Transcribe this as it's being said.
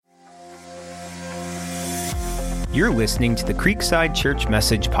You're listening to the Creekside Church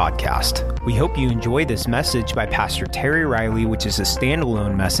Message Podcast. We hope you enjoy this message by Pastor Terry Riley, which is a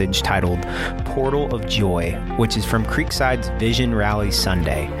standalone message titled Portal of Joy, which is from Creekside's Vision Rally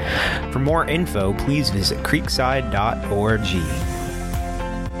Sunday. For more info, please visit creekside.org.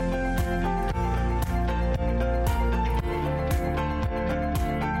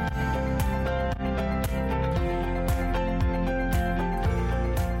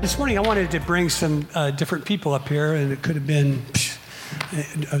 This morning I wanted to bring some different people up here, and it could have been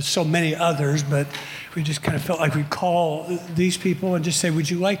so many others, but we just kind of felt like we'd call these people and just say, would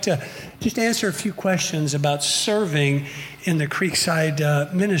you like to just answer a few questions about serving in the Creekside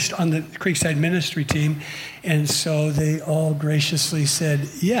on the Creekside ministry team? And so they all graciously said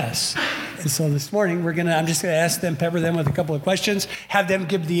yes. And so this morning I'm just going to ask them, pepper them with a couple of questions, have them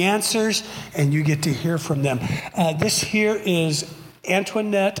give the answers, and you get to hear from them. This here is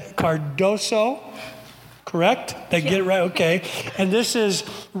Antoinette Cardoso, correct? Did I get it right? Okay. And this is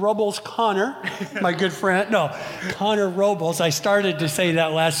Robles Connor, my good friend. No, Connor Robles. I started to say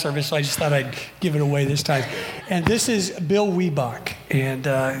that last service, so I just thought I'd give it away this time. And this is Bill Wiebach, and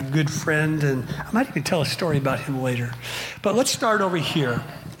a good friend, and I might even tell a story about him later. But let's start over here.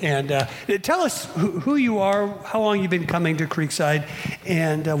 And tell us who you are, how long you've been coming to Creekside,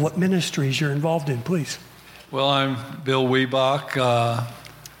 and what ministries you're involved in, please. Well, I'm Bill Wiebach.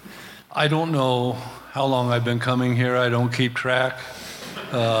 I don't know how long I've been coming here. I don't keep track.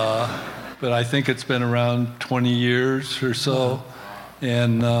 But I think it's been around 20 years or so.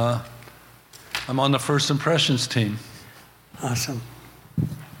 And I'm on the First Impressions team. Awesome.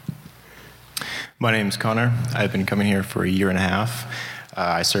 My name's Connor. I've been coming here for a year and a half.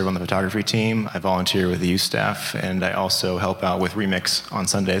 I serve on the photography team. I volunteer with the youth staff, and I also help out with Remix on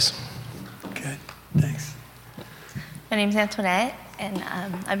Sundays. Okay, thanks. My name's Antoinette, and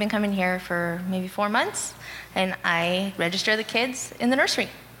I've been coming here for maybe 4 months, and I register the kids in the nursery.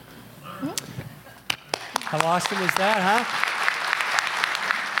 Mm-hmm. How awesome is that, huh?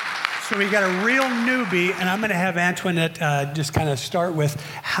 So we got a real newbie, and I'm going to have Antoinette just kind of start with,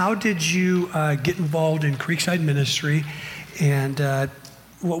 how did you get involved in Creekside ministry, and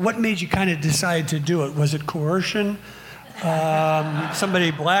what made you kind of decide to do it? Was it coercion? Somebody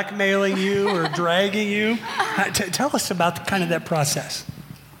blackmailing you or dragging you? Tell us about kind of that process.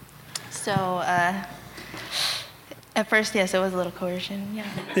 So, at first, yes, it was a little coercion, yeah.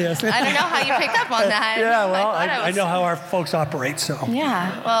 Yes. I don't know how you picked up on that. Yeah, well, I know how our folks operate, so.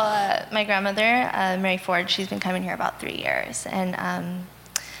 Yeah, well, my grandmother, Mary Ford, she's been coming here about 3 years, and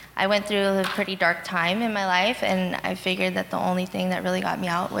I went through a pretty dark time in my life, and I figured that the only thing that really got me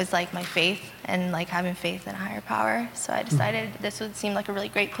out was like my faith and like having faith in a higher power. So I decided this would seem like a really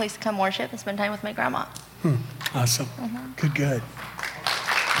great place to come worship and spend time with my grandma. Awesome. Mm-hmm. Good.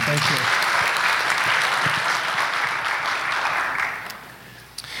 Thank you.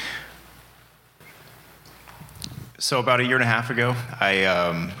 So about a year and a half ago,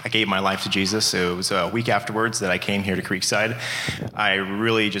 I gave my life to Jesus. It was a week afterwards that I came here to Creekside. I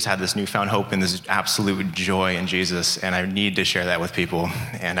really just had this newfound hope and this absolute joy in Jesus, and I need to share that with people.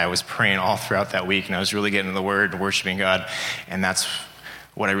 And I was praying all throughout that week, and I was really getting in the Word, worshiping God, and that's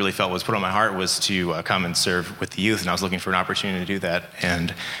what I really felt was put on my heart was to come and serve with the youth, and I was looking for an opportunity to do that.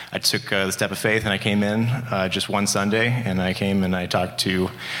 And I took the step of faith, and I came in just one Sunday, and I came and I talked to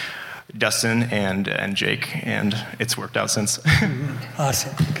Dustin and Jake, and it's worked out since.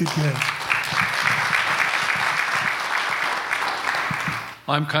 Awesome. Good.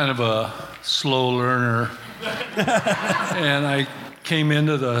 I'm kind of a slow learner. And I came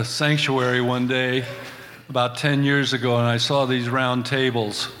into the sanctuary one day about 10 years ago, and I saw these round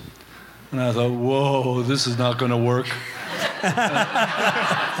tables. And I thought, whoa, this is not going to work.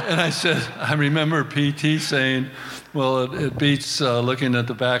 And I said, I remember PT saying, well, it beats looking at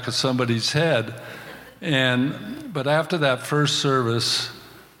the back of somebody's head. But after that first service,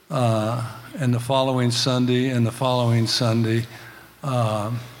 and the following Sunday,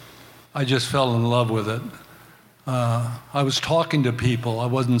 I just fell in love with it. I was talking to people. I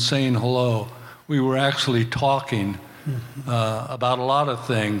wasn't saying hello. We were actually talking about a lot of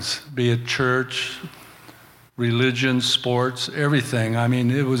things, be it church, religion, sports, everything. I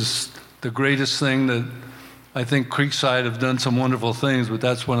mean, it was the greatest thing that I think Creekside have done some wonderful things, but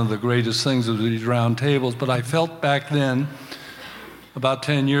that's one of the greatest things of these round tables. But I felt back then, about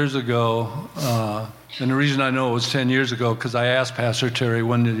 10 years ago, and the reason I know it was 10 years ago, because I asked Pastor Terry,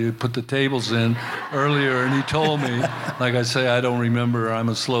 when did you put the tables in earlier, and he told me, like I say, I don't remember, I'm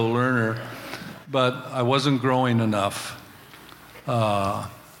a slow learner, but I wasn't growing enough.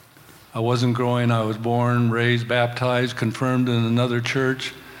 I wasn't growing. I was born, raised, baptized, confirmed in another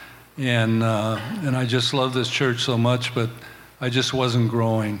church, and I just love this church so much, but I just wasn't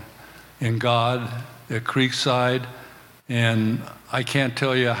growing in God at Creekside, and I can't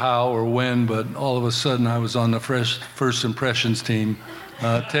tell you how or when, but all of a sudden I was on the First Impressions team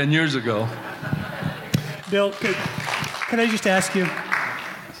 10 years ago. Bill, could I just ask you,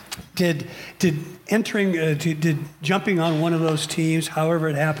 did jumping on one of those teams, however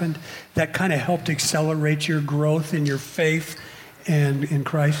it happened, that kind of helped accelerate your growth in your faith and in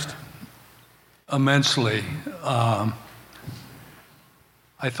Christ? Immensely. I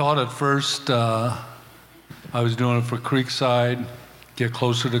thought at first I was doing it for Creekside, get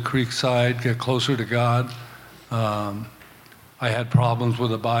closer to Creekside, get closer to God. I had problems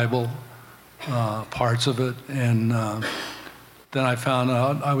with the Bible, parts of it, and then I found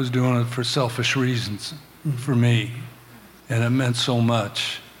out I was doing it for selfish reasons, for me, and it meant so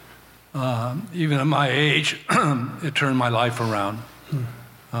much. Even at my age, it turned my life around.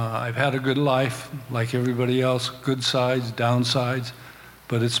 I've had a good life, like everybody else, good sides, downsides,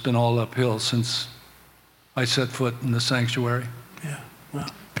 but it's been all uphill since I set foot in the sanctuary. Yeah, wow,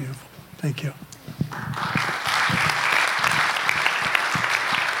 beautiful. Thank you.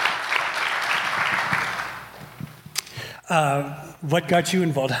 What got you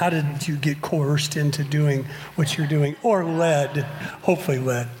involved? How did you get coerced into doing what you're doing, or led, hopefully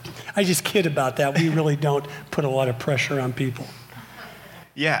led? I just kid about that. We really don't put a lot of pressure on people.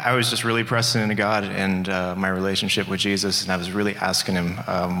 Yeah, I was just really pressing into God and my relationship with Jesus, and I was really asking him,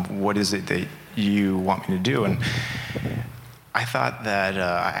 what is it that you want me to do? And I thought that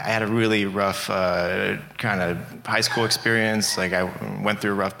I had a really rough kind of high school experience. Like, I went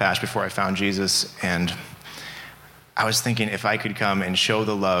through a rough patch before I found Jesus, and I was thinking if I could come and show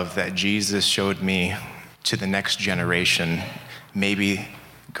the love that Jesus showed me to the next generation, maybe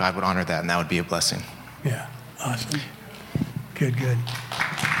God would honor that, and that would be a blessing. Yeah, awesome. Good.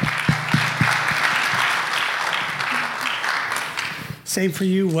 Same for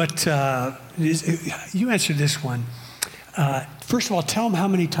you. You answered this one. First of all, tell them how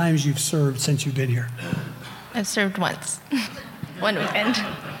many times you've served since you've been here. I've served once, one weekend.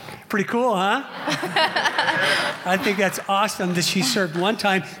 Pretty cool, huh? I think that's awesome that she served one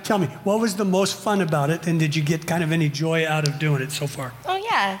time. Tell me, what was the most fun about it, and did you get kind of any joy out of doing it so far? Oh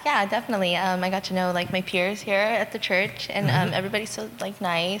yeah, definitely. I got to know like my peers here at the church, and everybody's so like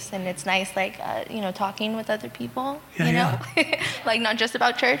nice, and it's nice like talking with other people. Like not just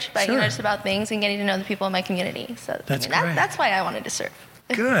about church, but Sure. just about things and getting to know the people in my community. So That's great. That's why I wanted to serve.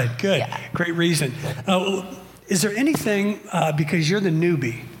 Good. Yeah. Great reason. Is there anything, because you're the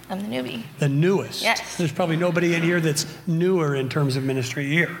newbie, I'm the newbie. the newest. Yes. There's probably nobody in here that's newer in terms of ministry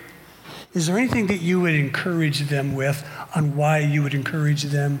here. Is there anything that you would encourage them with on why you would encourage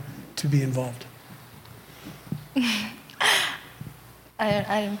them to be involved?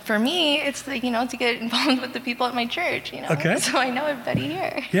 For me, it's to get involved with the people at my church. Okay. So I know everybody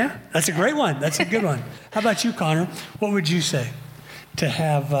here. Yeah, that's a great one. That's a good one. How about you, Connor? What would you say to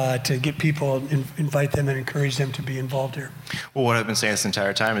have to get people, invite them and encourage them to be involved here? Well, what I've been saying this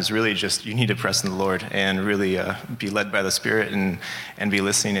entire time is really just you need to press in the Lord and really be led by the Spirit and be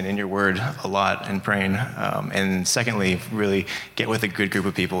listening and in your word a lot and praying. And secondly, really get with a good group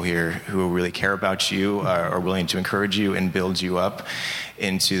of people here who really care about you, are willing to encourage you and build you up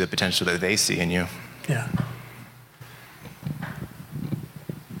into the potential that they see in you. Yeah.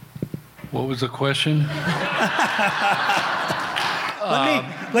 What was the question?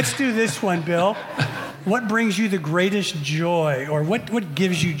 Let's do this one, Bill. What brings you the greatest joy, or what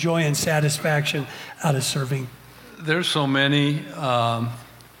gives you joy and satisfaction out of serving? There's so many.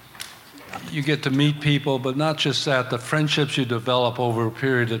 You get to meet people, but not just that, the friendships you develop over a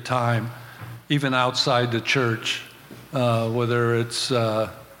period of time, even outside the church, whether it's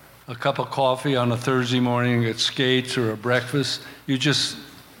a cup of coffee on a Thursday morning at Skates or a breakfast.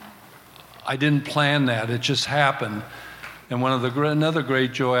 I didn't plan that, it just happened. And another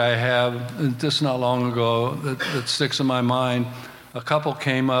great joy I have, and just not long ago, that sticks in my mind, a couple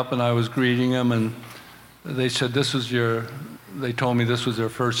came up and I was greeting them, and they said, they told me this was their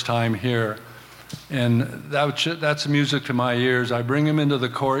first time here. And that's music to my ears. I bring them into the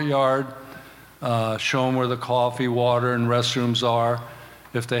courtyard, show them where the coffee, water, and restrooms are.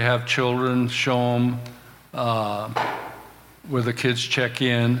 If they have children, show them where the kids check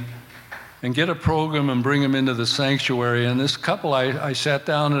in. And get a program and bring them into the sanctuary. And this couple, I sat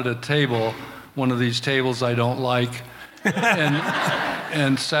down at a table, one of these tables I don't like,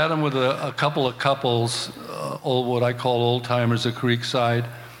 and sat them with a couple of couples, what I call old timers at Creekside,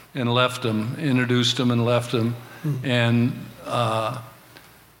 and left them, introduced them and left them. And I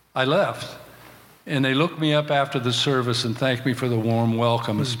left. And they looked me up after the service and thanked me for the warm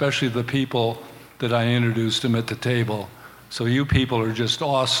welcome, especially the people that I introduced them at the table. So you people are just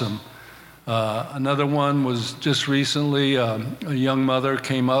awesome. Another one was just recently, a young mother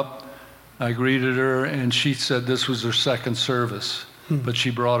came up. I greeted her, and she said this was her second service, but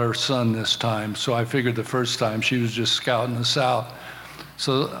she brought her son this time. So I figured the first time she was just scouting us out.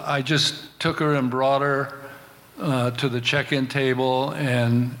 So I just took her and brought her to the check-in table,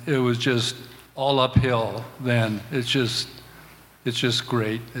 and it was just all uphill then. It's just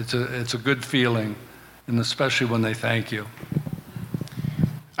great. It's a good feeling, and especially when they thank you.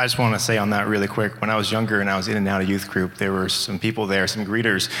 I just want to say on that really quick, when I was younger and I was in and out of youth group, there were some people there, some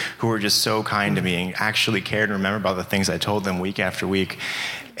greeters, who were just so kind to me and actually cared and remembered about the things I told them week after week.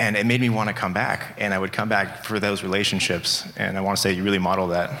 And it made me want to come back. And I would come back for those relationships. And I want to say you really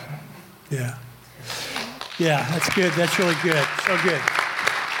modeled that. Yeah. Yeah, that's good. That's really good. So good.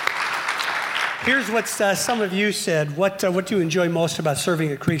 Here's what some of you said. What do you enjoy most about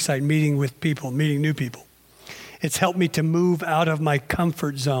serving at Creekside? Meeting with people, meeting new people. It's helped me to move out of my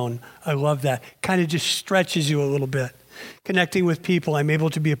comfort zone. I love that. Kind of just stretches you a little bit. Connecting with people, I'm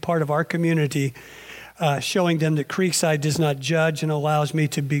able to be a part of our community, showing them that Creekside does not judge and allows me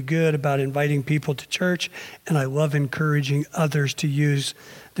to be good about inviting people to church. And I love encouraging others to use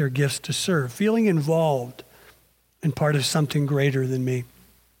their gifts to serve. Feeling involved and part of something greater than me.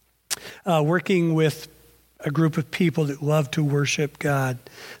 Working with a group of people that love to worship God,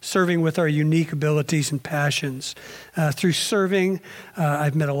 serving with our unique abilities and passions. Through serving,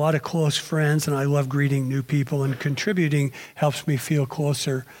 I've met a lot of close friends, and I love greeting new people, and contributing helps me feel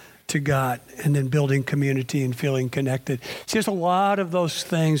closer to God, and then building community and feeling connected. See, there's a lot of those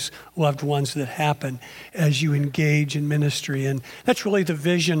things, loved ones, that happen as you engage in ministry, and that's really the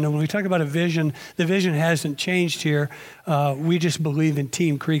vision. And when we talk about a vision, the vision hasn't changed here. We just believe in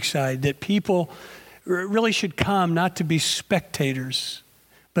Team Creekside, that people really should come not to be spectators,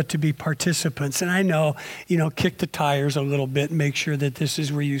 but to be participants. And I know, kick the tires a little bit and make sure that this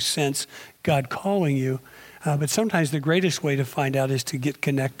is where you sense God calling you. But sometimes the greatest way to find out is to get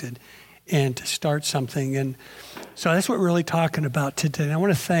connected and to start something. And so that's what we're really talking about today. And I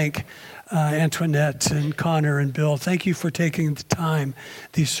want to thank Antoinette and Connor and Bill. Thank you for taking the time,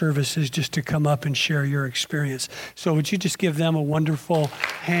 these services, just to come up and share your experience. So would you just give them a wonderful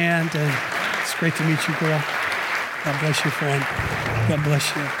hand? And it's great to meet you, girl. God bless you, friend. God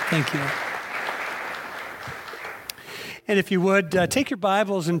bless you. Thank you. And if you would, take your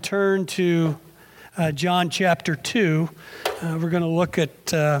Bibles and turn to John chapter 2. We're going to look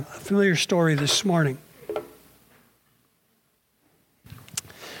at a familiar story this morning.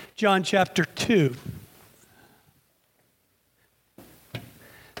 John chapter 2.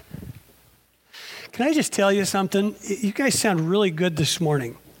 Can I just tell you something? You guys sound really good this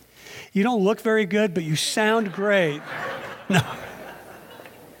morning. You don't look very good, but you sound great. No.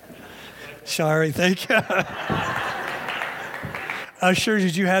 Sorry, thank you. Usher,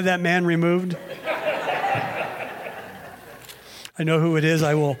 did you have that man removed? I know who it is.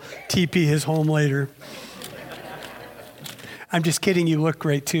 I will TP his home later. I'm just kidding. You look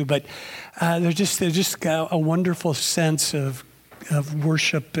great too, but there's just a wonderful sense of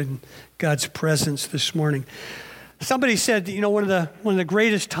worship and God's presence this morning. Somebody said, one of the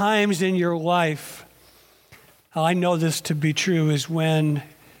greatest times in your life, I know this to be true, is when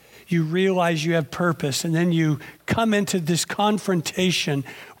you realize you have purpose, and then you come into this confrontation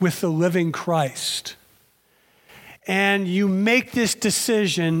with the living Christ. And you make this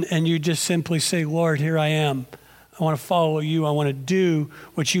decision, and you just simply say, Lord, here I am. I want to follow you. I want to do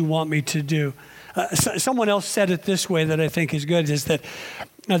what you want me to do. Someone else said it this way that I think is good, is that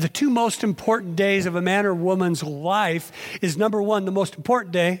the two most important days of a man or woman's life is, number one, the most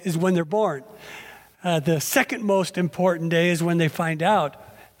important day is when they're born. The second most important day is when they find out,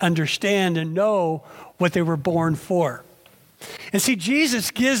 understand, and know what they were born for. And see,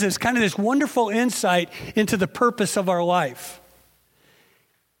 Jesus gives us kind of this wonderful insight into the purpose of our life.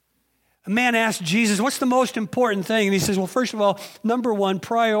 A man asked Jesus, what's the most important thing? And he says, well, first of all, number one,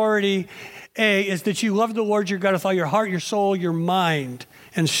 priority A, is that you love the Lord your God with all your heart, your soul, your mind,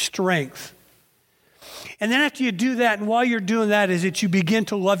 and strength. And then after you do that, and while you're doing that, is that you begin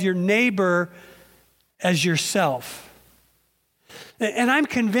to love your neighbor as yourself. And I'm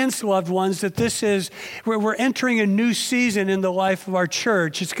convinced, loved ones, that this is where we're entering a new season in the life of our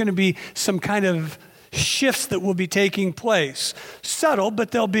church. It's going to be some kind of shifts that will be taking place. Subtle, but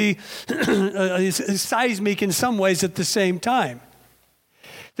they'll be seismic in some ways at the same time.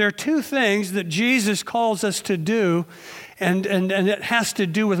 There are two things that Jesus calls us to do, and it has to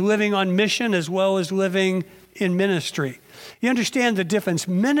do with living on mission as well as living in ministry. You understand the difference.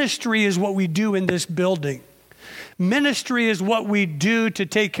 Ministry is what we do in this building. Ministry is what we do to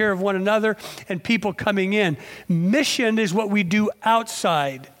take care of one another and people coming in. Mission is what we do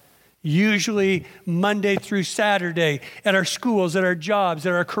outside, usually Monday through Saturday, at our schools, at our jobs,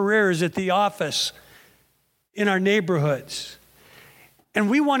 at our careers, at the office, in our neighborhoods. And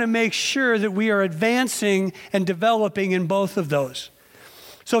we want to make sure that we are advancing and developing in both of those.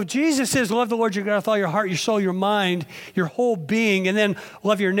 So if Jesus says, love the Lord your God with all your heart, your soul, your mind, your whole being, and then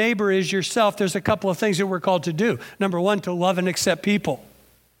love your neighbor as yourself, there's a couple of things that we're called to do. Number one, to love and accept people.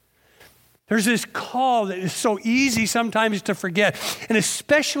 There's this call that is so easy sometimes to forget, and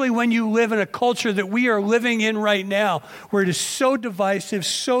especially when you live in a culture that we are living in right now, where it is so divisive,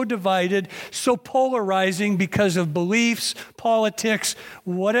 so divided, so polarizing because of beliefs, politics,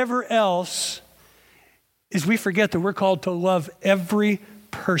 whatever else, is we forget that we're called to love every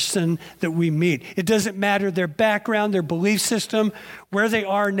person that we meet. It doesn't matter their background, their belief system, where they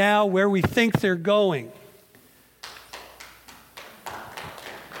are now, where we think they're going.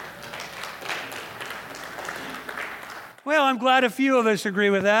 Well, I'm glad a few of us agree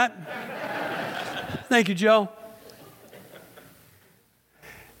with that. Thank you, Joe.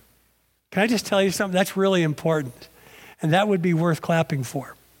 Can I just tell you something? That's really important. And that would be worth clapping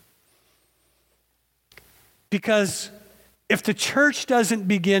for. Because if the church doesn't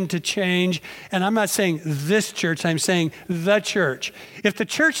begin to change, and I'm not saying this church, I'm saying the church. If the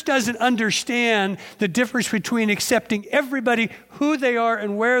church doesn't understand the difference between accepting everybody who they are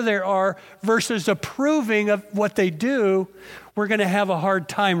and where they are versus approving of what they do, we're going to have a hard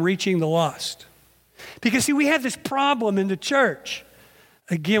time reaching the lost. Because see, we have this problem in the church.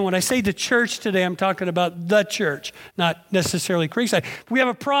 Again, when I say the church today, I'm talking about the church, not necessarily Creekside. We have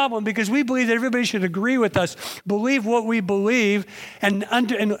a problem because we believe that everybody should agree with us, believe what we believe,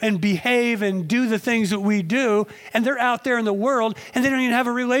 and behave and do the things that we do, and they're out there in the world, and they don't even have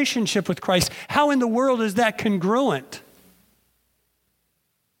a relationship with Christ. How in the world is that congruent?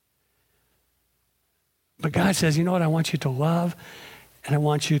 But God says, you know what? I want you to love, and I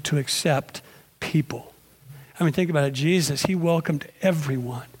want you to accept people. I mean, think about it. Jesus, he welcomed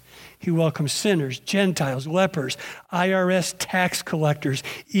everyone. He welcomed sinners, Gentiles, lepers, IRS tax collectors,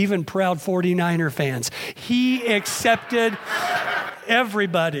 even proud 49er fans. He accepted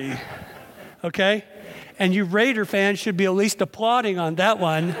everybody, okay? And you Raider fans should be at least applauding on that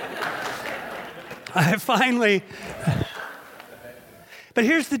one. But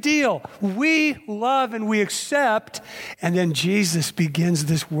here's the deal. We love and we accept, and then Jesus begins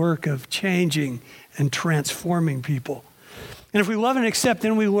this work of changing and transforming people. And if we love and accept,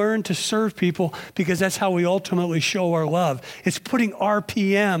 then we learn to serve people because that's how we ultimately show our love. It's putting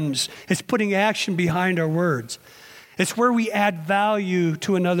RPMs. It's putting action behind our words. It's where we add value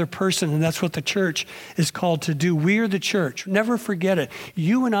to another person, and that's what the church is called to do. We are the church. Never forget it.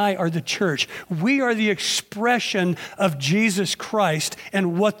 You and I are the church. We are the expression of Jesus Christ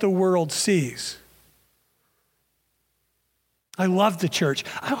and what the world sees. I love the church.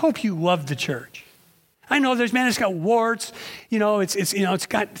 I hope you love the church. I know it's got warts,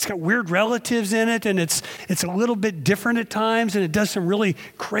 it's got weird relatives in it, and it's a little bit different at times, and it does some really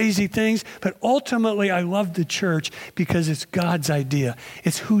crazy things. But ultimately, I love the church because it's God's idea.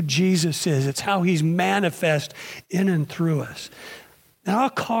 It's who Jesus is. It's how he's manifest in and through us. And our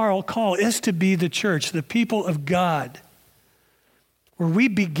call is to be the church, the people of God, where we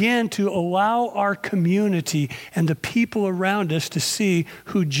begin to allow our community and the people around us to see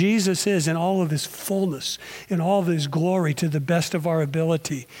who Jesus is in all of his fullness, in all of his glory to the best of our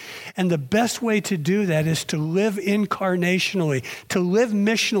ability. And the best way to do that is to live incarnationally, to live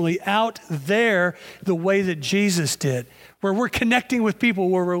missionally out there the way that Jesus did, where we're connecting with people,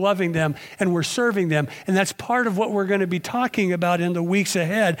 where we're loving them and we're serving them. And that's part of what we're going to be talking about in the weeks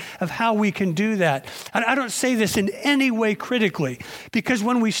ahead of how we can do that. I don't say this in any way critically, because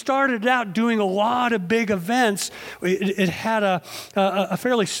when we started out doing a lot of big events, it had a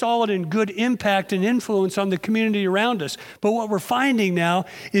fairly solid and good impact and influence on the community around us. But what we're finding now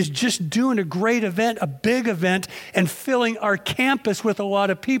is just doing a great event, a big event, and filling our campus with a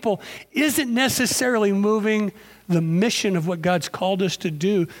lot of people isn't necessarily moving the mission of what God's called us to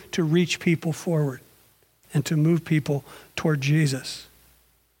do to reach people forward and to move people toward Jesus.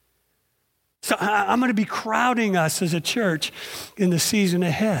 So I'm going to be crowding us as a church in the season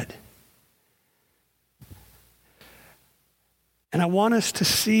ahead. And I want us to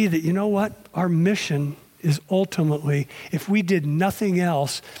see that, you know what? Our mission is ultimately, if we did nothing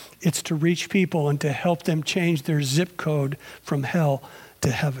else, it's to reach people and to help them change their zip code from hell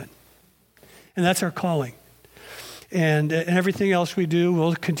to heaven. And that's our calling. and everything else we do,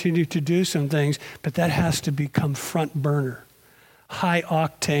 we'll continue to do some things, but that has to become front burner, high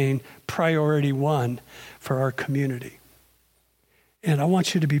octane, priority one for our community. And I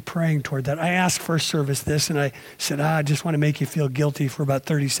want you to be praying toward that. I asked first service this, and I said, I just want to make you feel guilty for about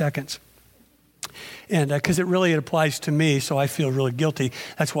 30 seconds. And because it applies to me, so I feel really guilty.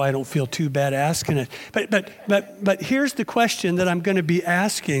 That's why I don't feel too bad asking it. But here's the question that I'm going to be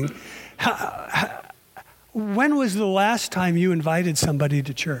asking. When was the last time you invited somebody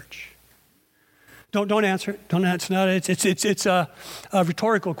to church? Don't answer it. Don't answer it. It's a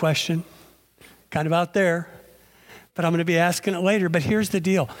rhetorical question, kind of out there. But I'm going to be asking it later. But here's the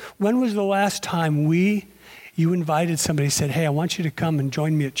deal. When was the last time you invited somebody, said, hey, I want you to come and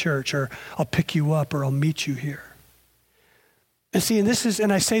join me at church, or I'll pick you up, or I'll meet you here? And see,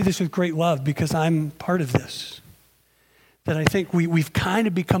 and I say this with great love because I'm part of this, that I think we've kind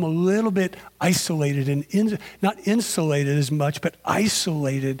of become a little bit isolated and not insulated as much, but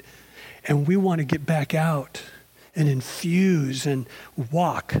isolated, and we want to get back out and infuse and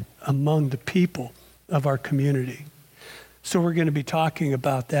walk among the people of our community. So we're going to be talking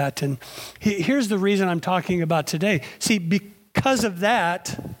about that. And here's the reason I'm talking about today. See, because of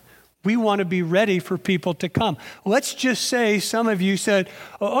that, we want to be ready for people to come. Let's just say some of you said,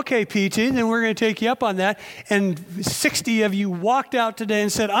 oh, okay, PT, then we're going to take you up on that. And 60 of you walked out today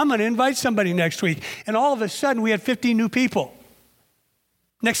and said, I'm going to invite somebody next week. And all of a sudden, we had 50 new people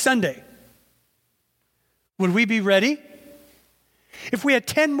next Sunday. Would we be ready? If we had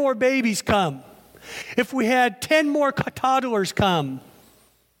 10 more babies come, if we had 10 more toddlers come,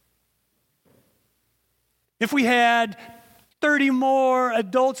 if we had 30 more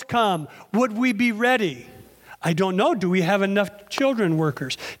adults come, would we be ready? I don't know. Do we have enough children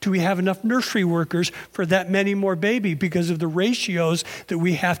workers? Do we have enough nursery workers for that many more babies because of the ratios that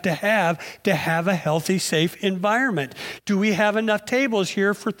we have to have a healthy, safe environment? Do we have enough tables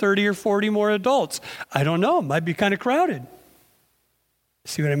here for 30 or 40 more adults? I don't know. It might be kind of crowded.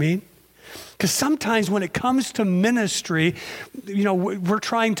 See what I mean? Because sometimes when it comes to ministry, we're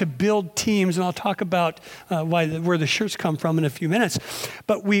trying to build teams, and I'll talk about where the shirts come from in a few minutes.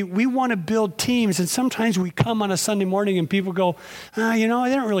 But we want to build teams, and sometimes we come on a Sunday morning and people go, they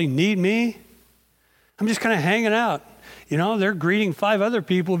don't really need me. I'm just kind of hanging out. They're greeting 5 other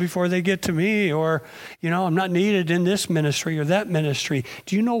people before they get to me, or, I'm not needed in this ministry or that ministry.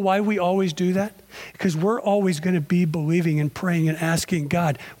 Do you know why we always do that? Because we're always going to be believing and praying and asking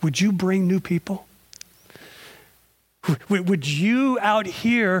God, would you bring new people? Would you out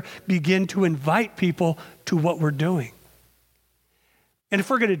here begin to invite people to what we're doing? And if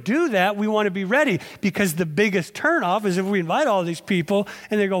we're going to do that, we want to be ready, because the biggest turnoff is if we invite all these people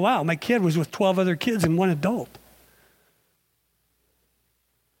and they go, wow, my kid was with 12 other kids and 1 adult.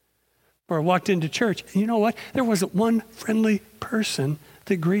 Or I walked into church, and you know what? There wasn't one friendly person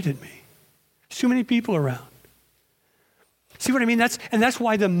that greeted me. There's too many people around. See what I mean? That's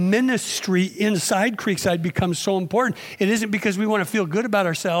why the ministry inside Creekside becomes so important. It isn't because we want to feel good about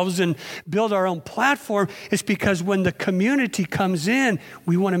ourselves and build our own platform. It's because when the community comes in,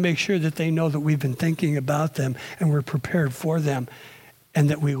 we want to make sure that they know that we've been thinking about them and we're prepared for them, and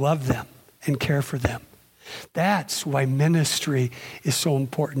that we love them and care for them. That's why ministry is so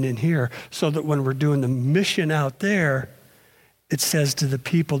important in here, so that when we're doing the mission out there, it says to the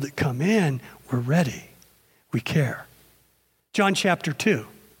people that come in, we're ready, we care. John chapter 2,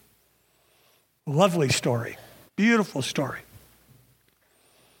 lovely story, beautiful story.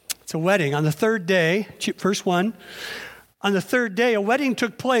 It's a wedding. On the 3rd day, verse 1, on the 3rd day, a wedding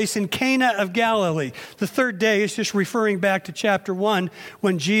took place in Cana of Galilee. The 3rd day is just referring back to chapter 1,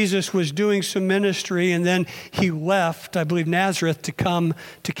 when Jesus was doing some ministry, and then he left, I believe, Nazareth to come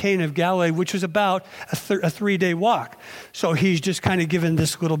to Cana of Galilee, which was about a 3-day walk. So he's just kind of given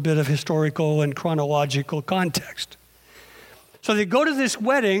this little bit of historical and chronological context. So they go to this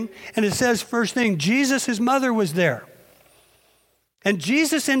wedding, and it says, first thing, Jesus, his mother, was there. And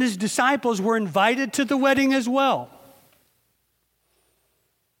Jesus and his disciples were invited to the wedding as well.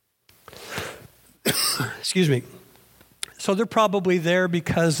 Excuse me. So they're probably there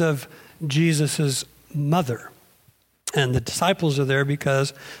because of Jesus' mother. And the disciples are there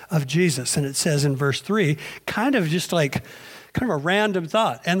because of Jesus. And it says in verse 3, kind of a random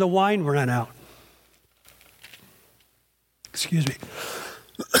thought. And the wine ran out. Excuse me.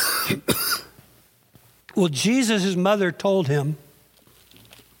 Well, Jesus' mother told him,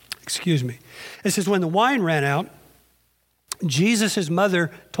 it says, when the wine ran out, Jesus'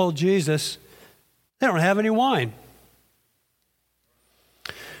 mother told Jesus, they don't have any wine.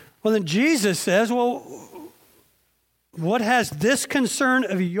 Well, then Jesus says, well, what has this concern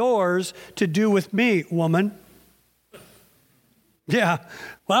of yours to do with me, woman? Yeah.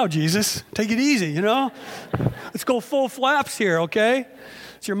 Wow, Jesus, take it easy, you know? Let's go full flaps here, okay?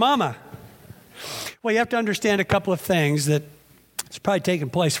 It's your mama. Well, you have to understand a couple of things that it's probably taking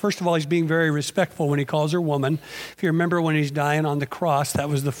place. First of all, he's being very respectful when he calls her woman. If you remember when he's dying on the cross, that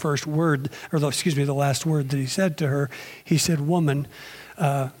was the first word, the last word that he said to her. He said, woman,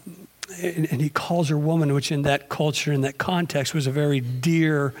 and he calls her woman, which in that culture, in that context, was a very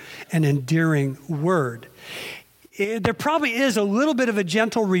dear and endearing word. There probably is a little bit of a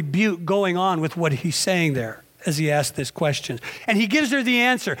gentle rebuke going on with what he's saying there as he asks this question. And he gives her the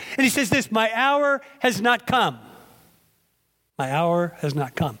answer. And he says this, my hour has not come. My hour has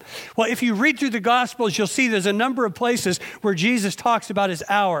not come. Well, if you read through the Gospels, you'll see there's a number of places where Jesus talks about his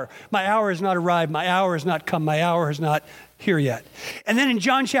hour. My hour has not arrived. My hour has not come. My hour has not here yet. And then in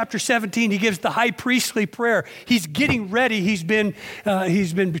John chapter 17, he gives the high priestly prayer. He's getting ready. He's been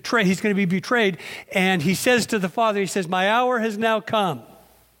betrayed. He's going to be betrayed. And he says to the Father, he says, my hour has now come.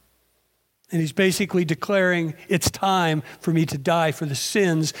 And he's basically declaring it's time for me to die for the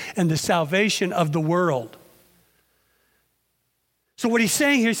sins and the salvation of the world. So what he's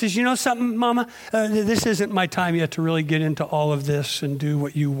saying here, he says, you know something, Mama? This isn't my time yet to really get into all of this and do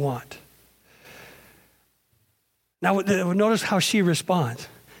what you want. Now, notice how she responds.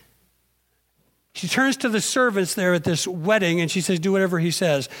 She turns to the servants there at this wedding, and she says, do whatever he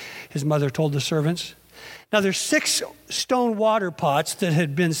says. His mother told the servants. Now, there's 6 stone water pots that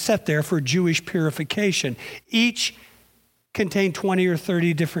had been set there for Jewish purification. Each contained 20 or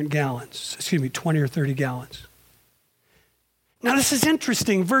 30 gallons. Now, this is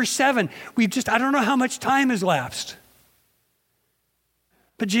interesting. Verse 7, I don't know how much time has lapsed.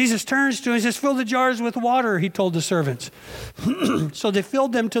 But Jesus turns to him and says, fill the jars with water, he told the servants. So they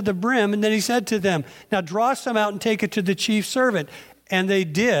filled them to the brim, and then he said to them, now draw some out and take it to the chief servant. And they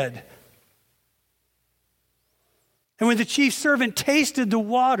did. And when the chief servant tasted the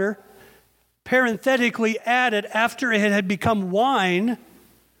water, parenthetically added, after it had become wine,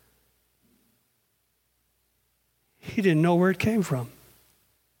 he didn't know where it came from.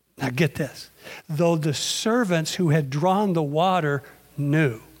 Now get this. Though the servants who had drawn the water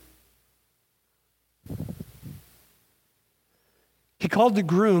knew. He called the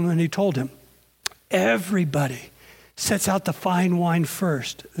groom and he told him, everybody sets out the fine wine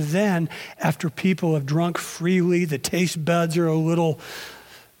first. Then, after people have drunk freely, the taste buds are a little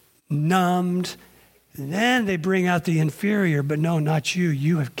numbed, then they bring out the inferior. But no, not you.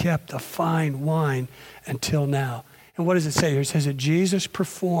 You have kept the fine wine until now. And what does it say here? It says that Jesus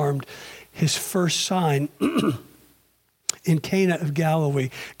performed his first sign in Cana of Galilee,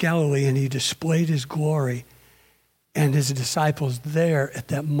 and he displayed his glory. And his disciples there at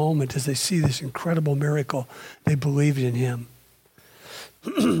that moment, as they see this incredible miracle, they believed in him.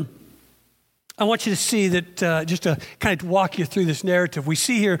 I want you to see that, just to kind of walk you through this narrative. We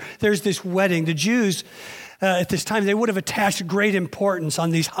see here, there's this wedding. The Jews at this time, they would have attached great importance on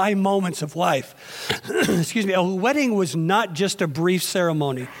these high moments of life. Excuse me. A wedding was not just a brief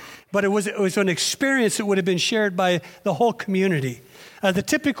ceremony, but it was an experience that would have been shared by the whole community. The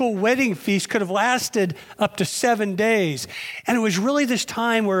typical wedding feast could have lasted up to 7 days. And it was really this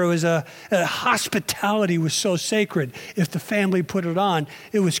time where it was hospitality was so sacred. If the family put it on,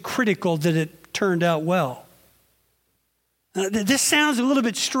 it was critical that it turned out well. This sounds a little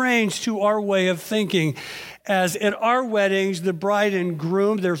bit strange to our way of thinking, as at our weddings, the bride and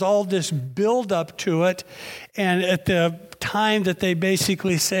groom, there's all this build up to it. And at the time that they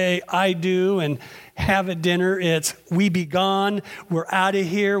basically say, I do, and have a dinner, it's we be gone, we're out of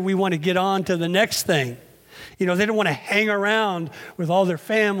here, we want to get on to the next thing. You know, they don't want to hang around with all their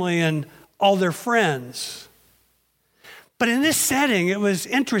family and all their friends. But in this setting, it was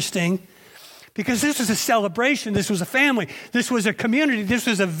interesting because this was a celebration, this was a family, this was a community, this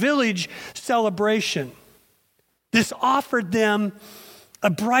was a village celebration. This offered them a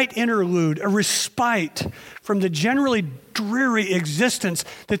bright interlude, a respite from the generally dreary existence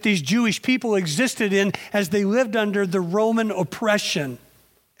that these Jewish people existed in as they lived under the Roman oppression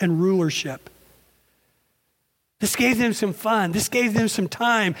and rulership. This gave them some fun. This gave them some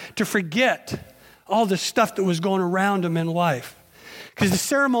time to forget all the stuff that was going around them in life. Because the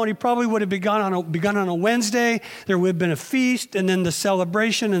ceremony probably would have begun on a Wednesday. There would have been a feast, and then the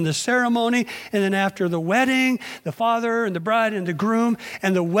celebration and the ceremony. And then after the wedding, the father and the bride and the groom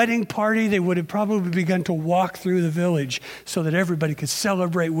and the wedding party, they would have probably begun to walk through the village so that everybody could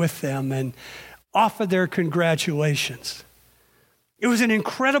celebrate with them and offer their congratulations. It was an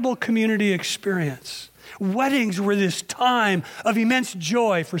incredible community experience. Weddings were this time of immense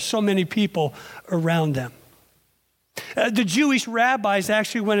joy for so many people around them. The Jewish rabbis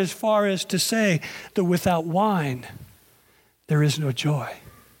actually went as far as to say that without wine, there is no joy.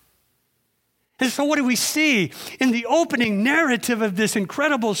 And so what do we see in the opening narrative of this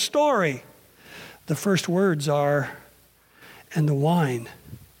incredible story? The first words are, and the wine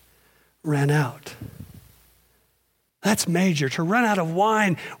ran out. That's major. To run out of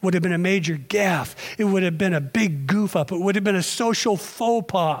wine would have been a major gaffe. It would have been a big goof up. It would have been a social faux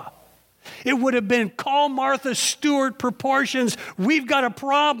pas. It would have been call Martha Stewart proportions. We've got a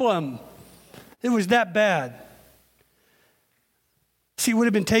problem. It was that bad. See, it would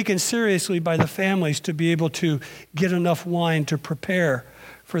have been taken seriously by the families to be able to get enough wine to prepare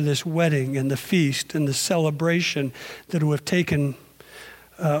for this wedding and the feast and the celebration that would have taken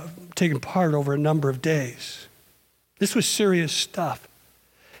part over a number of days. This was serious stuff.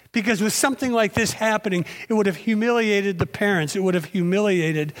 Because with something like this happening, it would have humiliated the parents. It would have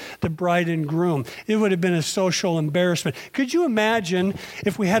humiliated the bride and groom. It would have been a social embarrassment. Could you imagine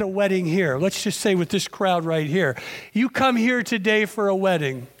if we had a wedding here? Let's just say with this crowd right here. You come here today for a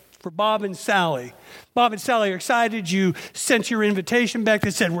wedding, for Bob and Sally. Bob and Sally are excited. You sent your invitation back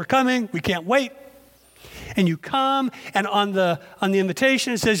that said, we're coming. We can't wait. And you come, and on the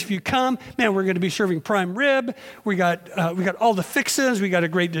invitation it says, if you come, man, we're going to be serving prime rib. We got all the fixins. We got a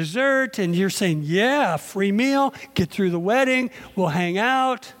great dessert. And you're saying, yeah, free meal. Get through the wedding. We'll hang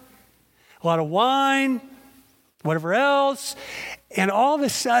out. A lot of wine, whatever else. And all of a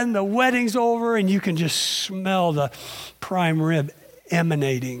sudden the wedding's over, and you can just smell the prime rib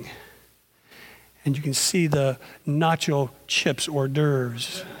emanating. And you can see the nacho chips hors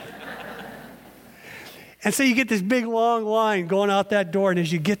d'oeuvres. And so you get this big long line going out that door, and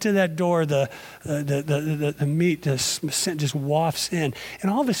as you get to that door, the meat just wafts in. And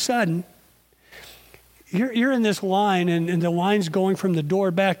all of a sudden, you're in this line, and the line's going from the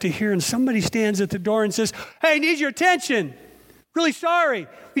door back to here, and somebody stands at the door and says, hey, I need your attention. Really sorry.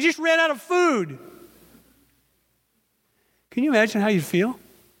 We just ran out of food. Can you imagine how you'd feel?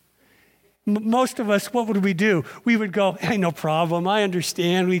 Most of us, what would we do? We would go, hey, no problem. I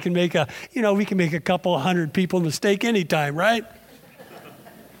understand. We can make a couple of hundred people mistake anytime, right?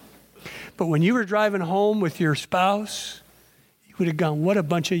 But when you were driving home with your spouse, you would have gone, what a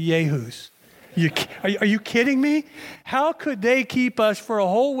bunch of yahoos. Are you kidding me? How could they keep us for a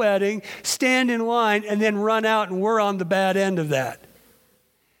whole wedding, stand in line, and then run out, and we're on the bad end of that?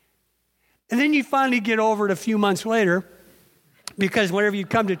 And then you finally get over it a few months later, because whenever you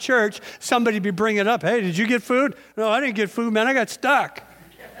come to church, somebody would be bringing it up. Hey, did you get food? No, I didn't get food, man. I got stuck.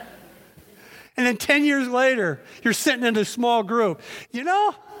 And then 10 years later, you're sitting in a small group. You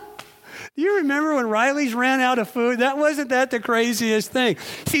know, do you remember when Riley's ran out of food? Wasn't that the craziest thing?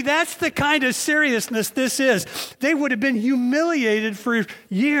 See, that's the kind of seriousness this is. They would have been humiliated for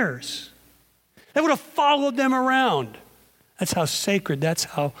years. That would have followed them around. That's how sacred, that's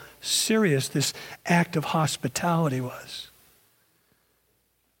how serious this act of hospitality was.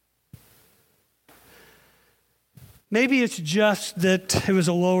 Maybe it's just that it was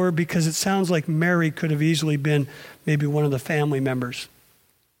a lower, because it sounds like Mary could have easily been maybe one of the family members.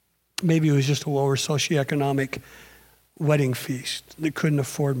 Maybe it was just a lower socioeconomic wedding feast that couldn't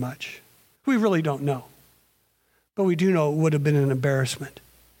afford much. We really don't know. But we do know it would have been an embarrassment.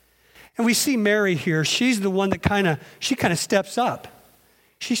 And we see Mary here. She's the one that kind of steps up.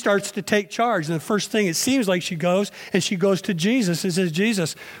 She starts to take charge. And the first thing, it seems like she goes to Jesus and says,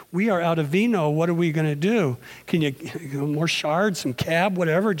 Jesus, we are out of vino. What are we going to do? Can you more shards, some cab,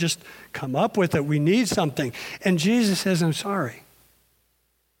 whatever? Just come up with it. We need something. And Jesus says, I'm sorry.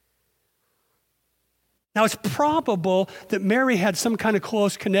 Now, it's probable that Mary had some kind of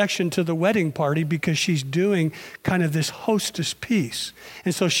close connection to the wedding party because she's doing kind of this hostess piece.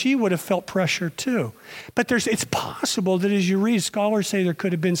 And so she would have felt pressure too. But it's possible that as you read, scholars say there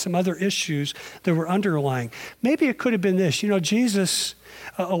could have been some other issues that were underlying. Maybe it could have been this. Jesus,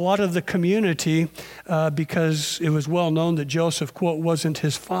 a lot of the community, because it was well known that Joseph, quote, wasn't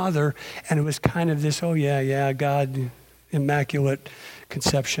his father, and it was kind of this, oh yeah, God, immaculate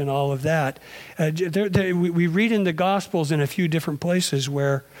conception, all of that. We read in the Gospels in a few different places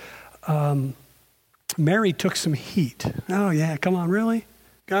where Mary took some heat. Oh yeah, come on, really?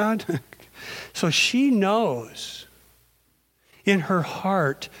 God? So she knows in her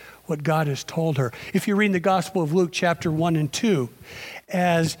heart what God has told her. If you read in the Gospel of Luke chapter 1 and 2,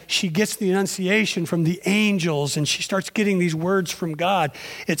 as she gets the annunciation from the angels and she starts getting these words from God,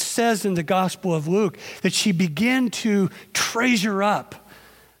 it says in the Gospel of Luke that she began to treasure up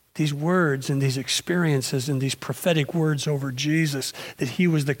these words and these experiences and these prophetic words over Jesus, that he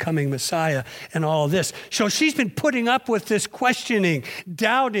was the coming Messiah and all of this. So she's been putting up with this questioning,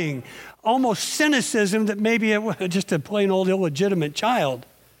 doubting, almost cynicism that maybe it was just a plain old illegitimate child.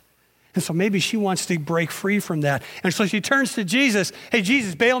 And so maybe she wants to break free from that. And so she turns to Jesus. Hey,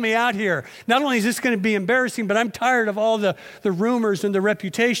 Jesus, bail me out here. Not only is this going to be embarrassing, but I'm tired of all the rumors and the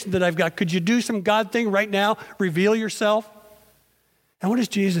reputation that I've got. Could you do some God thing right now? Reveal yourself. And what does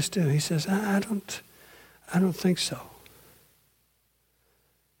Jesus do? He says, I don't think so.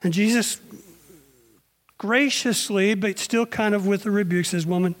 And Jesus graciously, but still kind of with a rebuke, says,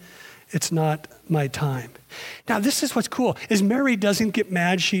 woman, it's not my time. Now, this is what's cool, is Mary doesn't get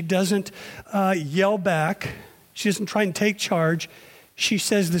mad. She doesn't yell back. She doesn't try and take charge. She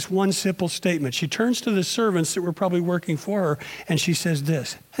says this one simple statement. She turns to the servants that were probably working for her, and she says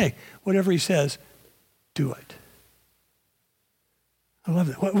this, hey, whatever he says, do it. I love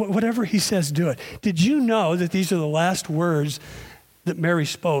that. Whatever he says, do it. Did you know that these are the last words that Mary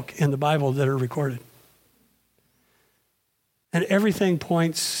spoke in the Bible that are recorded? And everything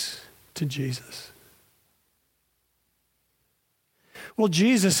points to Jesus. Well,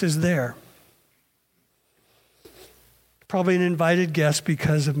 Jesus is there. Probably an invited guest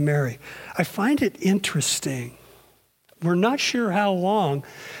because of Mary. I find it interesting. We're not sure how long,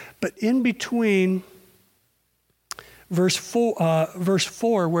 but in between verse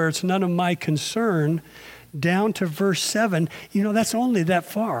 4, where it's none of my concern, down to verse 7, that's only that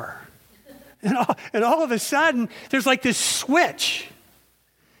far. And all of a sudden, there's like this switch.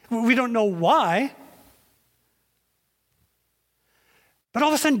 We don't know why. But all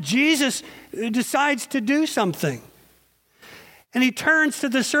of a sudden, Jesus decides to do something. And he turns to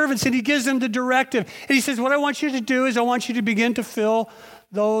the servants and he gives them the directive. And he says, what I want you to do is I want you to begin to fill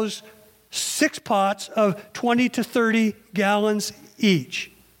those 6 pots of 20 to 30 gallons each.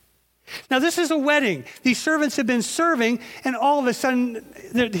 Now, this is a wedding. These servants have been serving, and all of a sudden,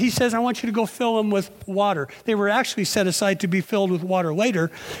 he says, I want you to go fill them with water. They were actually set aside to be filled with water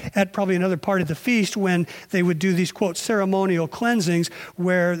later at probably another part of the feast when they would do these, quote, ceremonial cleansings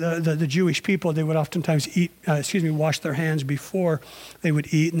where the Jewish people, they would oftentimes wash their hands before they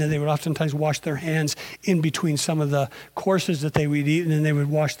would eat, and then they would oftentimes wash their hands in between some of the courses that they would eat, and then they would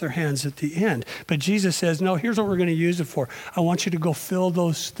wash their hands at the end. But Jesus says, no, here's what we're going to use it for. I want you to go fill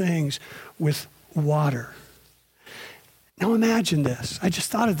those things with water. Now imagine this. I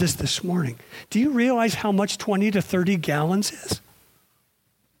just thought of this morning. Do you realize how much 20 to 30 gallons is?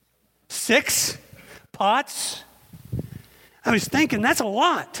 6 pots? I was thinking that's a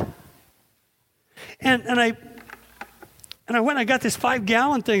lot. And I went and I got this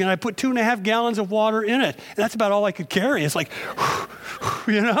 5-gallon thing and I put 2.5 gallons of water in it. And that's about all I could carry. It's like,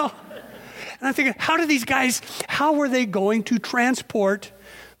 And I'm thinking, how were they going to transport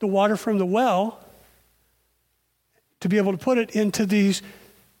the water from the well to be able to put it into these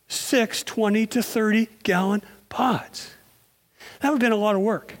 6 20 to 30 gallon pots? That would have been a lot of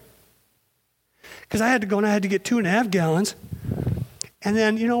work. Because I had to go and I had to get 2.5 gallons. And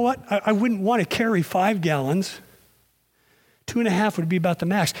then, you know what? I wouldn't want to carry 5 gallons. 2.5 would be about the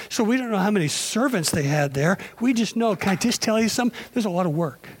max. So we don't know how many servants they had there. We just know, can I just tell you something? There's a lot of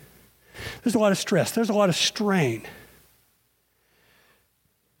work. There's a lot of stress. There's a lot of strain.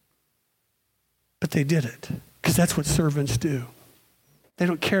 But they did it because that's what servants do. They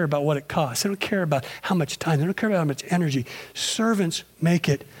don't care about what it costs. They don't care about how much time. They don't care about how much energy. Servants make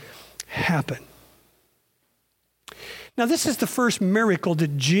it happen. Now, this is the first miracle it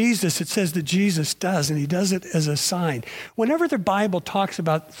says that Jesus does, and he does it as a sign. Whenever the Bible talks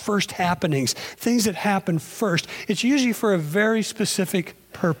about first happenings, things that happen first, it's usually for a very specific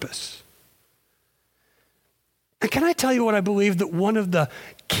purpose. And can I tell you what I believe that one of the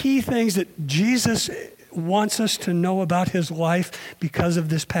key things that Jesus wants us to know about his life because of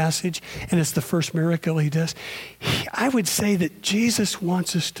this passage, and it's the first miracle he does? I would say that Jesus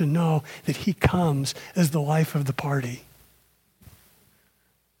wants us to know that he comes as the life of the party.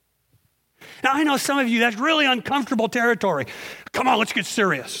 Now, I know some of you, that's really uncomfortable territory. Come on, let's get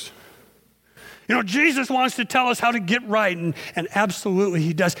serious. Jesus wants to tell us how to get right, and absolutely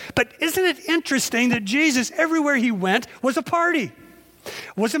he does. But isn't it interesting that Jesus, everywhere he went, was a party,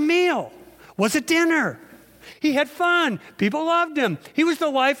 was a meal, was a dinner. He had fun. People loved him. He was the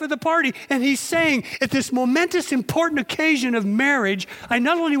life of the party. And he's saying, at this momentous, important occasion of marriage, I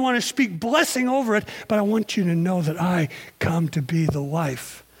not only want to speak blessing over it, but I want you to know that I come to be the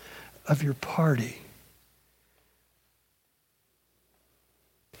life of your party.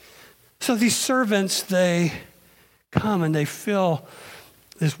 So these servants, they come and they fill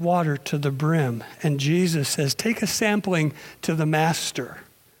this water to the brim. And Jesus says, take a sampling to the master.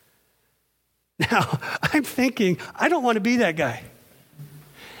 Now, I'm thinking, I don't want to be that guy.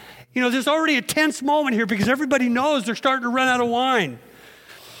 There's already a tense moment here because everybody knows they're starting to run out of wine.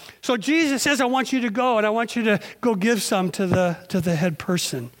 So Jesus says, I want you to go, and I want you to go give some to the head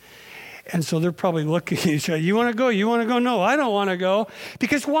person. And so they're probably looking at each other. You want to go? You want to go? No, I don't want to go.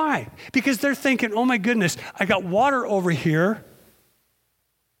 Because why? Because they're thinking, oh my goodness, I got water over here.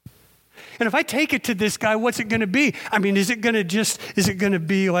 And if I take it to this guy, what's it going to be? I mean, is it going to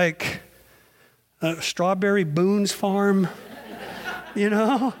be like Strawberry Boone's farm? You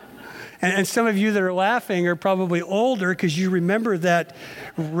know? And some of you that are laughing are probably older because you remember that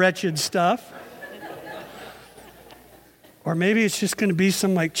wretched stuff. Or maybe it's just going to be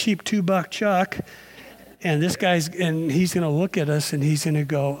some like cheap $2 chuck, and he's going to look at us and he's going to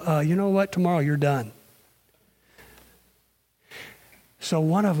go, you know what, tomorrow you're done. So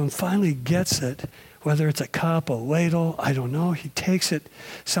one of them finally gets it, whether it's a cup, a ladle, I don't know. He takes it,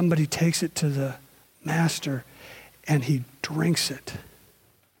 somebody takes it to the master, and he drinks it.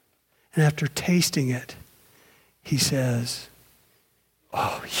 And after tasting it, he says,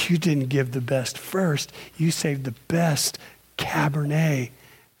 oh, you didn't give the best first. You saved the best Cabernet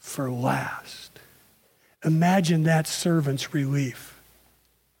for last. Imagine that servant's relief.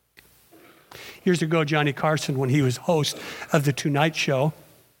 Years ago, Johnny Carson, when he was host of the Tonight Show,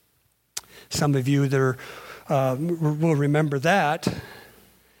 some of you that will remember that,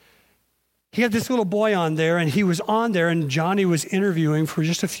 he had this little boy on there, and he was on there, and Johnny was interviewing for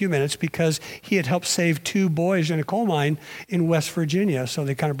just a few minutes because he had helped save 2 boys in a coal mine in West Virginia. So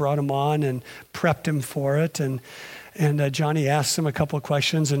they kind of brought him on and prepped him for it. And Johnny asks him a couple of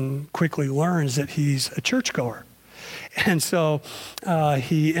questions and quickly learns that he's a churchgoer. And so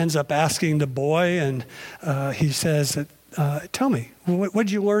he ends up asking the boy, and he says, tell me, what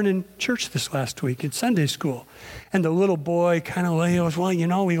did you learn in church this last week in Sunday school? And the little boy kind of goes,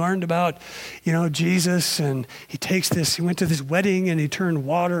 well, we learned about, Jesus, and he went to this wedding and he turned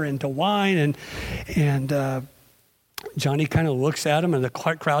water into wine, and Johnny kind of looks at him, and the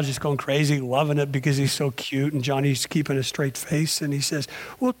crowd's just going crazy, loving it because he's so cute, and Johnny's keeping a straight face, and he says,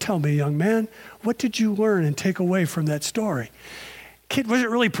 well, tell me, young man, what did you learn and take away from that story? Kid wasn't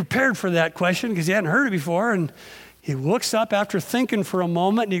really prepared for that question because he hadn't heard it before, and he looks up after thinking for a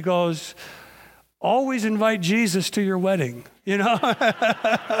moment, and he goes, always invite Jesus to your wedding, And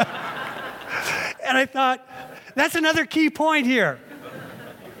I thought, that's another key point here.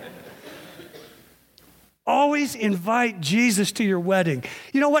 Always invite Jesus to your wedding.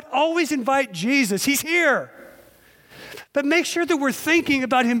 You know what? Always invite Jesus. He's here. But make sure that we're thinking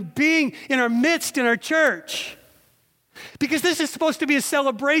about him being in our midst in our church. Because this is supposed to be a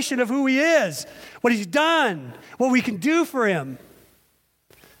celebration of who he is, what he's done, what we can do for him,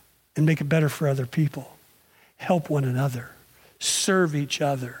 and make it better for other people. Help one another. Serve each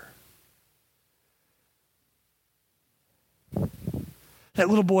other. That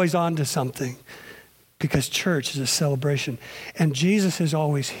little boy's on to something because church is a celebration. And Jesus is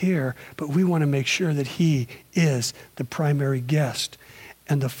always here, but we want to make sure that he is the primary guest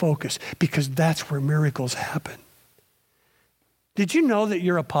and the focus because that's where miracles happen. Did you know that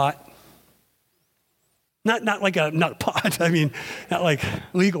you're a pot? Not a pot. I mean, not like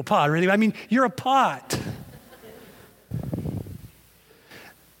legal pot or anything. I mean, you're a pot.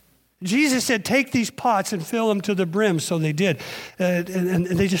 Jesus said, take these pots and fill them to the brim. So they did. And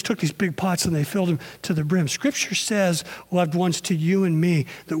they just took these big pots and they filled them to the brim. Scripture says, loved ones, to you and me,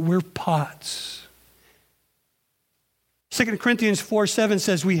 that we're pots. 2 Corinthians 4:7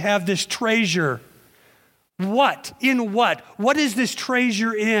 says, we have this treasure. What? In what? What is this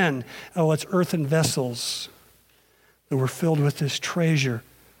treasure in? Oh, it's earthen vessels that were filled with this treasure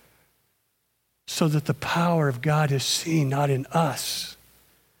so that the power of God is seen not in us,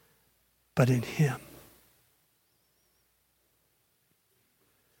 but in him.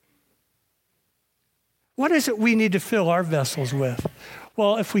 What is it we need to fill our vessels with?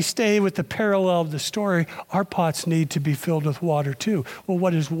 Well, if we stay with the parallel of the story, our pots need to be filled with water too. Well,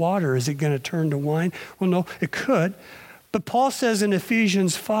 what is water? Is it going to turn to wine? Well, no, it could. But Paul says in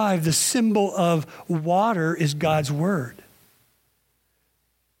Ephesians 5, the symbol of water is God's word.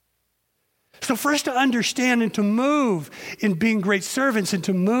 So for us to understand and to move in being great servants and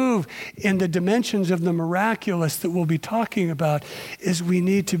to move in the dimensions of the miraculous that we'll be talking about is we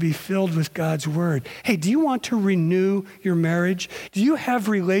need to be filled with God's word. Hey, do you want to renew your marriage? Do you have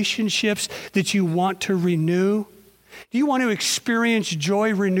relationships that you want to renew? Do you want to experience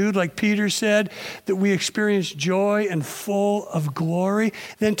joy renewed, like Peter said, that we experience joy and full of glory?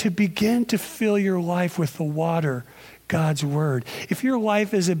 Then to begin to fill your life with the water, God's word. If your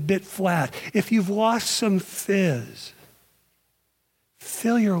life is a bit flat, if you've lost some fizz,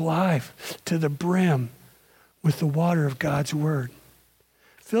 fill your life to the brim with the water of God's word.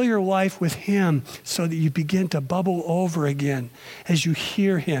 Fill your life with him so that you begin to bubble over again as you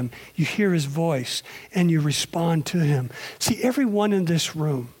hear him, you hear his voice, and you respond to him. See, everyone in this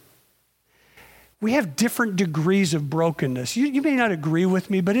room, We have different degrees of brokenness. You may not agree with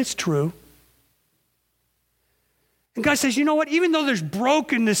me, but it's true. And God says, you know what? Even though there's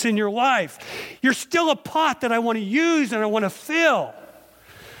brokenness in your life, you're still a pot that I want to use and I want to fill.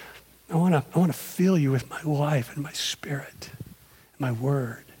 I want to fill you with my life and my spirit and my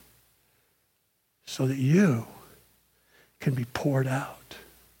word so that you can be poured out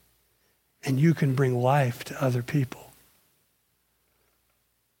and you can bring life to other people.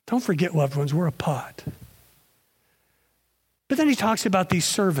 Don't forget, loved ones, we're a pot. But then he talks about these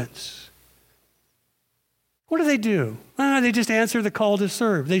servants. What do? They just answer the call to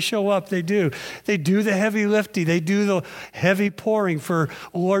serve. They show up, they do. They do the heavy lifting. They do the heavy pouring for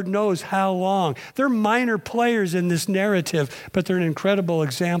Lord knows how long. They're minor players in this narrative, but they're an incredible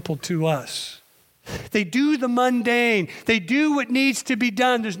example to us. They do the mundane. They do what needs to be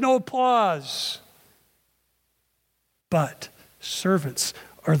done. There's no applause. But servants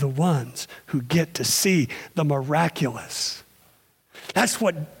are the ones who get to see the miraculous. That's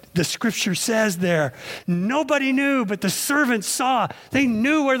what the scripture says there. Nobody knew, but the servants saw. They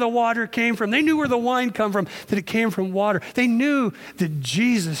knew where the water came from. They knew where the wine came from, that it came from water. They knew that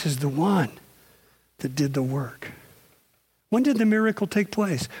Jesus is the one that did the work. When did the miracle take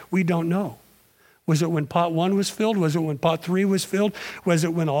place? We don't know. Was it when pot 1 was filled? Was it when pot 3 was filled? Was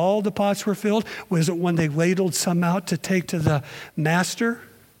it when all the pots were filled? Was it when they ladled some out to take to the master?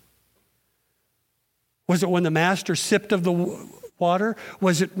 Was it when the master sipped of the water?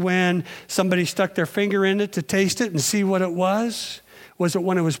 Was it when somebody stuck their finger in it to taste it and see what it was? Was it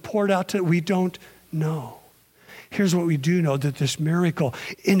when it was poured out to? We don't know. Here's what we do know, that this miracle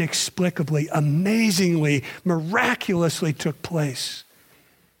inexplicably, amazingly, miraculously took place.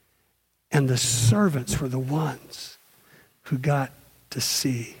 And the servants were the ones who got to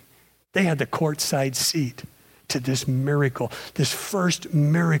see. They had the courtside seat to this miracle, this first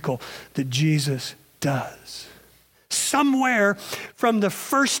miracle that Jesus does. Somewhere from the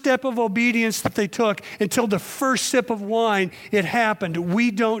first step of obedience that they took until the first sip of wine, it happened.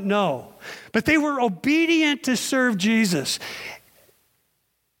 We don't know. But they were obedient to serve Jesus.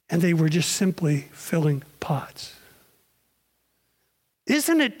 And they were just simply filling pots.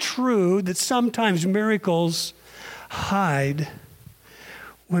 Isn't it true that sometimes miracles hide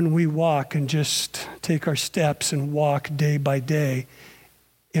when we walk and just take our steps and walk day by day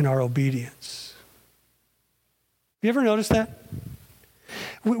in our obedience? You ever notice that?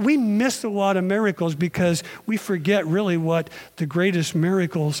 We miss a lot of miracles because we forget really what the greatest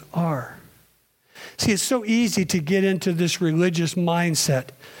miracles are. See, it's so easy to get into this religious mindset.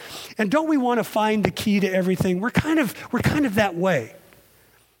 And don't we want to find the key to everything? We're kind of that way.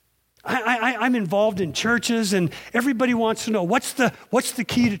 I'm involved in churches, and everybody wants to know what's the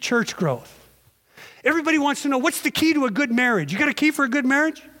key to church growth. Everybody wants to know what's the key to a good marriage. You got a key for a good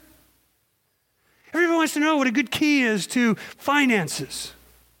marriage? Everybody wants to know what a good key is to finances.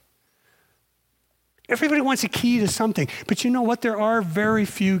 Everybody wants a key to something, but you know what? There are very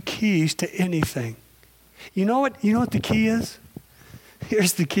few keys to anything. You know what the key is?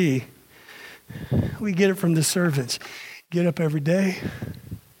 Here's the key. We get it from the servants. Get up every day.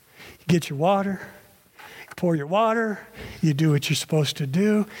 Get your water, pour your water, you do what you're supposed to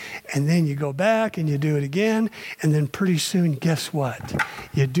do, and then you go back and you do it again, and then pretty soon, guess what?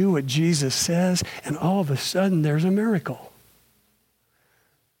 You do what Jesus says, and all of a sudden there's a miracle.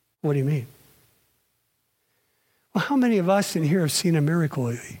 What do you mean? Well, how many of us in here have seen a miracle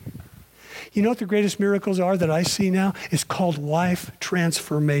lately? You know what the greatest miracles are that I see now? It's called life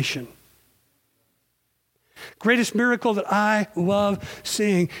transformation. Greatest miracle that I love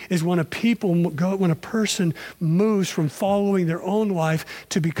seeing is when when a person moves from following their own life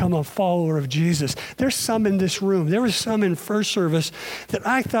to become a follower of Jesus. There's some in this room. There was some in first service that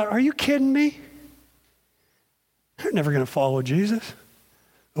I thought, are you kidding me? They're never going to follow Jesus.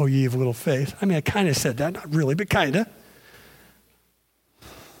 Oh, ye of little faith. I mean, I kind of said that, not really, but kind of.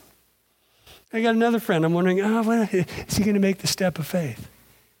 I got another friend. I'm wondering, is he going to make the step of faith?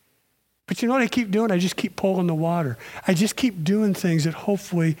 But you know what I keep doing? I just keep pulling the water. I just keep doing things that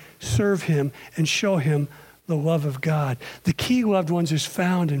hopefully serve him and show him the love of God. The key, loved ones, is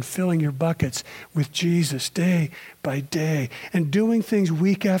found in filling your buckets with Jesus day by day and doing things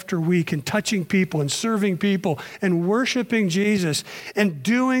week after week and touching people and serving people and worshiping Jesus and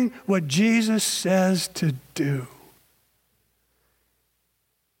doing what Jesus says to do.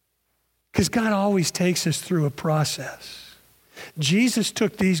 Because God always takes us through a process. Jesus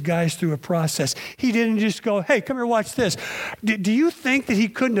took these guys through a process. He didn't just go, hey, come here, watch this. Do you think that he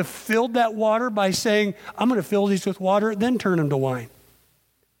couldn't have filled that water by saying, I'm going to fill these with water, then turn them to wine?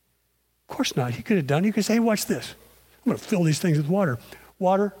 Of course not. He could have done it. He could say, hey, watch this. I'm going to fill these things with water.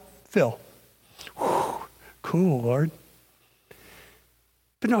 Water, fill. Whew, cool, Lord.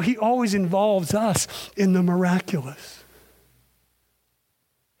 But no, he always involves us in the miraculous.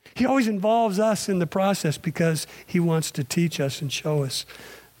 He always involves us in the process because he wants to teach us and show us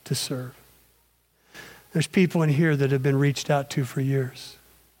to serve. There's people in here that have been reached out to for years.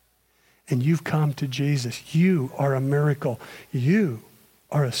 And you've come to Jesus. You are a miracle. You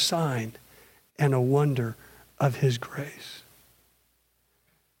are a sign and a wonder of his grace.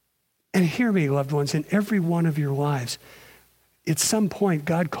 And hear me, loved ones, in every one of your lives, at some point,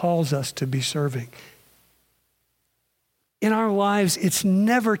 God calls us to be serving. In our lives, it's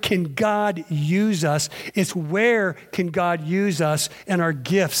never can God use us. It's where can God use us and our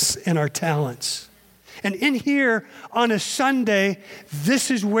gifts and our talents. And in here on a Sunday, this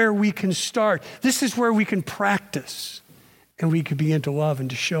is where we can start. This is where we can practice. And we can begin to love and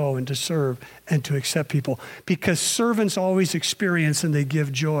to show and to serve and to accept people. Because servants always experience and they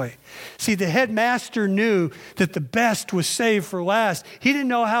give joy. See, the headmaster knew that the best was saved for last. He didn't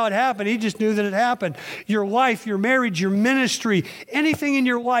know how it happened. He just knew that it happened. Your life, your marriage, your ministry, anything in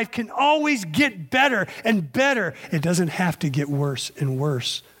your life can always get better and better. It doesn't have to get worse and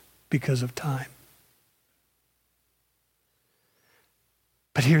worse because of time.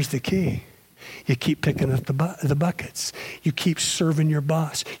 But here's the key. You keep picking up the buckets. You keep serving your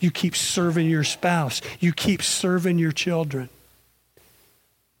boss. You keep serving your spouse. You keep serving your children.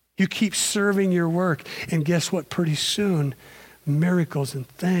 You keep serving your work. And guess what? Pretty soon, miracles and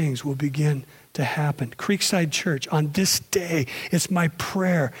things will begin to happen. Creekside Church, on this day, it's my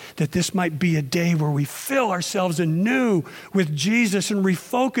prayer that this might be a day where we fill ourselves anew with Jesus and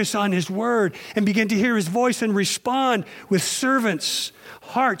refocus on his word and begin to hear his voice and respond with servants'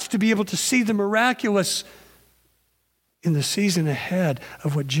 hearts to be able to see the miraculous in the season ahead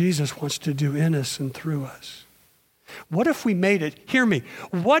of what Jesus wants to do in us and through us. What if we made it, hear me,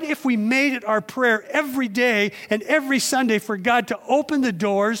 what if we made it our prayer every day and every Sunday for God to open the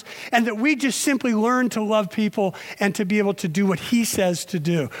doors and that we just simply learn to love people and to be able to do what he says to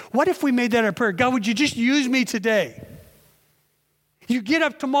do? What if we made that our prayer? God, would you just use me today? You get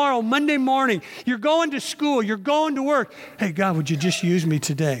up tomorrow, Monday morning, you're going to school, you're going to work. Hey, God, would you just use me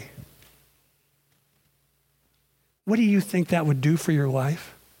today? What do you think that would do for your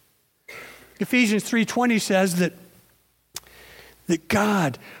life? Ephesians 3:20 says that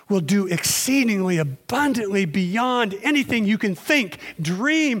God will do exceedingly abundantly beyond anything you can think,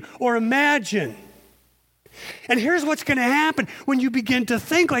 dream, or imagine. And here's what's going to happen when you begin to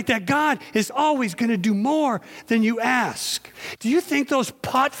think like that. God is always going to do more than you ask. Do you think those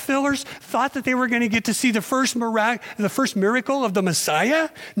pot fillers thought that they were going to get to see the first miracle of the Messiah?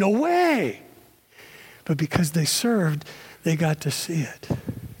 No way. But because they served, they got to see it.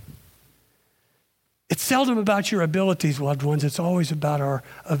 It's seldom about your abilities, loved ones. It's always about our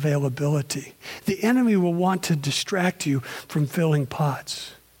availability. The enemy will want to distract you from filling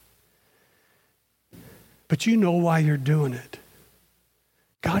pots. But you know why you're doing it.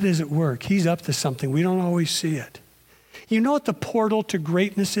 God is at work. He's up to something. We don't always see it. You know what the portal to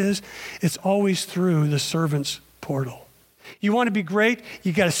greatness is? It's always through the servant's portal. You want to be great?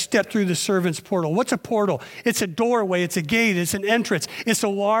 You got to step through the servant's portal. What's a portal? It's a doorway. It's a gate. It's an entrance. It's a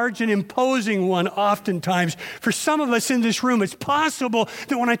large and imposing one oftentimes. For some of us in this room, it's possible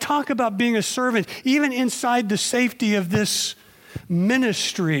that when I talk about being a servant, even inside the safety of this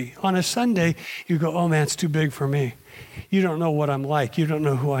ministry on a Sunday, you go, oh man, it's too big for me. You don't know what I'm like. You don't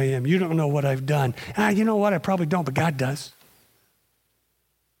know who I am. You don't know what I've done. You know what? I probably don't, but God does.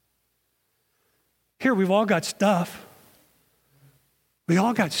 Here, we've all got stuff. We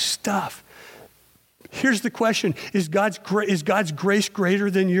all got stuff. Here's the question. Is God's grace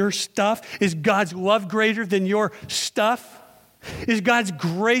greater than your stuff? Is God's love greater than your stuff? Is God's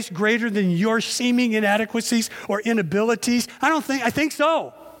grace greater than your seeming inadequacies or inabilities? I think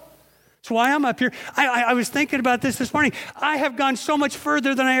so. That's why I'm up here. I was thinking about this morning. I have gone so much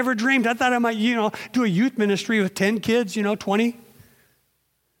further than I ever dreamed. I thought I might, do a youth ministry with 10 kids, 20.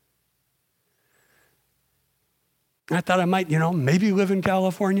 I thought I might, maybe live in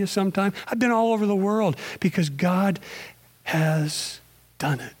California sometime. I've been all over the world because God has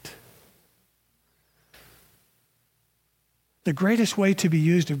done it. The greatest way to be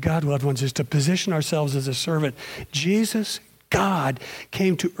used of God, loved ones, is to position ourselves as a servant. Jesus, God,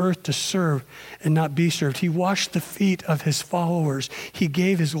 came to earth to serve and not be served. He washed the feet of his followers. He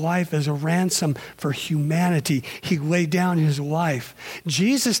gave his life as a ransom for humanity. He laid down his life.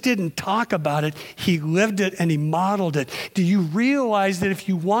 Jesus didn't talk about it. He lived it and he modeled it. Do you realize that if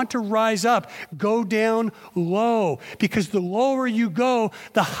you want to rise up, go down low? Because the lower you go,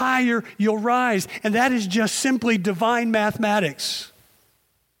 the higher you'll rise. And that is just simply divine mathematics.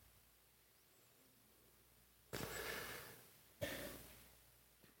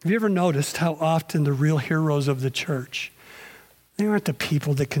 Have you ever noticed how often the real heroes of the church, they aren't the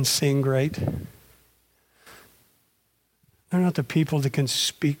people that can sing great. They're not the people that can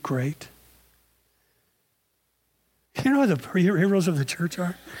speak great. You know who the heroes of the church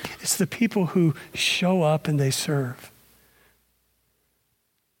are? It's the people who show up and they serve.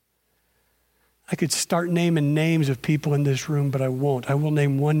 I could start naming names of people in this room, but I won't. I will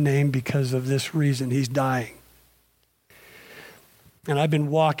name one name because of this reason. He's dying. And I've been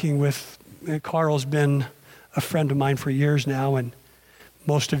walking with, Carl's been a friend of mine for years now, and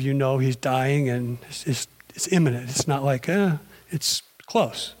most of you know he's dying, and it's imminent. It's not like, it's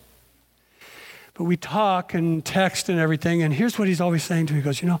close. But we talk and text and everything, and here's what he's always saying to me. He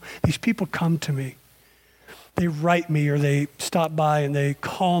goes, these people come to me. They write me, or they stop by and they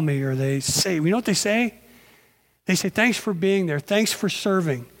call me, or they say, you know what they say? They say, thanks for being there. Thanks for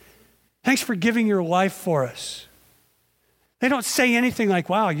serving. Thanks for giving your life for us. They don't say anything like,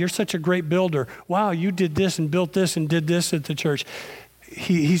 wow, you're such a great builder. Wow, you did this and built this and did this at the church.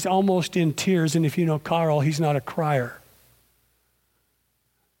 He's almost in tears, and if you know Carl, he's not a crier.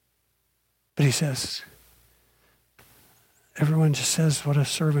 But he says, everyone just says what a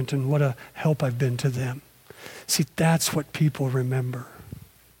servant and what a help I've been to them. See, that's what people remember.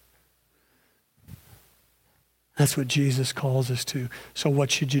 That's what Jesus calls us to. So what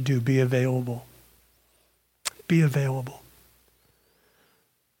should you do? Be available. Be available.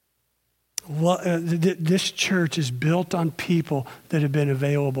 This church is built on people that have been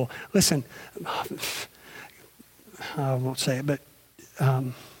available. Listen, I won't say it, but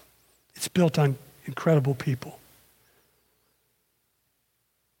it's built on incredible people.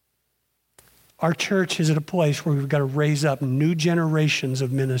 Our church is at a place where we've got to raise up new generations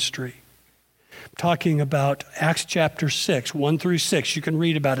of ministry. I'm talking about Acts chapter 6, 1 through 6. You can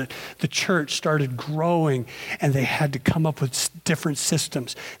read about it. The church started growing, and they had to come up with different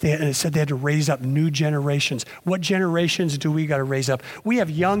systems. And it said they had to raise up new generations. What generations do we got to raise up? We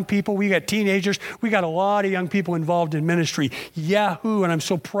have young people. We got teenagers. We got a lot of young people involved in ministry. Yahoo! And I'm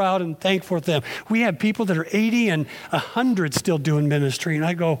so proud and thankful for them. We have people that are 80 and 100 still doing ministry. And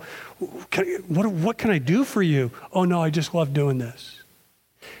I go, what can I do for you? Oh, no, I just love doing this.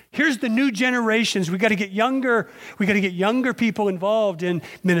 Here's the new generations. We got to get younger. We got to get younger people involved in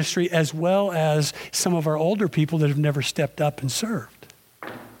ministry, as well as some of our older people that have never stepped up and served.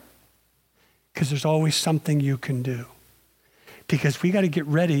 Because there's always something you can do. Because we got to get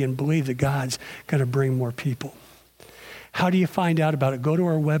ready and believe that God's going to bring more people. How do you find out about it? Go to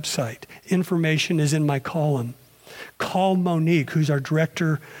our website. Information is in my column. Call Monique, who's our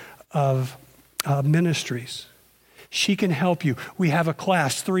director of ministries. She can help you. We have a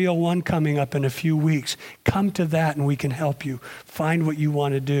class, 301, coming up in a few weeks. Come to that and we can help you find what you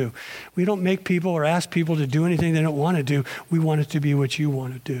want to do. We don't make people or ask people to do anything they don't want to do. We want it to be what you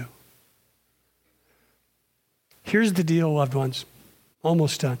want to do. Here's the deal, loved ones.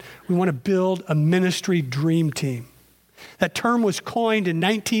 Almost done. We want to build a ministry dream team. That term was coined in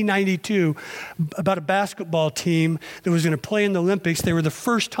 1992 about a basketball team that was going to play in the Olympics. They were the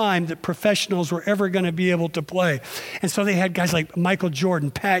first time that professionals were ever going to be able to play. And so they had guys like Michael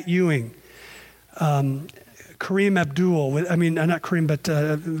Jordan, Pat Ewing, Kareem Abdul, not Kareem, but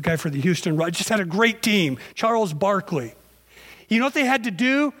the guy for the Houston Rockets. Just had a great team, Charles Barkley. You know what they had to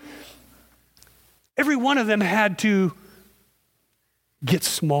do? Every one of them had to get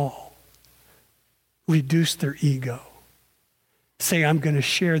small, reduce their ego. Say, I'm going to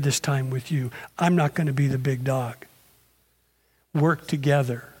share this time with you. I'm not going to be the big dog. Work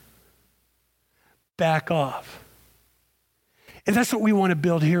together. Back off. And that's what we want to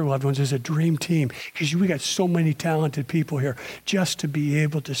build here, loved ones, is a dream team. Because we got so many talented people here just to be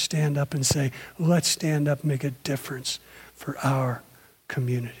able to stand up and say, let's stand up and make a difference for our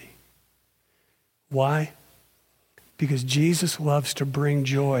community. Why? Because Jesus loves to bring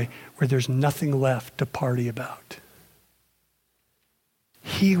joy where there's nothing left to party about.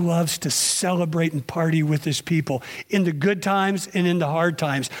 He loves to celebrate and party with his people in the good times and in the hard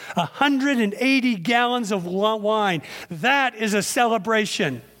times. 180 gallons of wine. That is a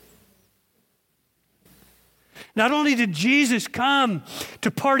celebration. Not only did Jesus come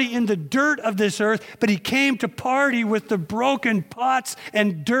to party in the dirt of this earth, but he came to party with the broken pots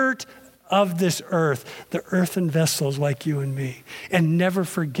and dirt of this earth, the earthen vessels like you and me. And never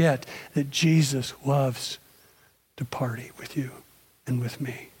forget that Jesus loves to party with you and with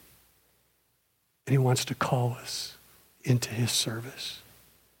me. And he wants to call us into his service.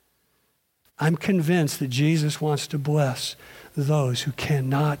 I'm convinced that Jesus wants to bless those who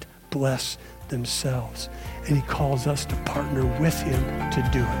cannot bless themselves. And he calls us to partner with him to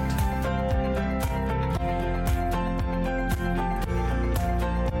do it.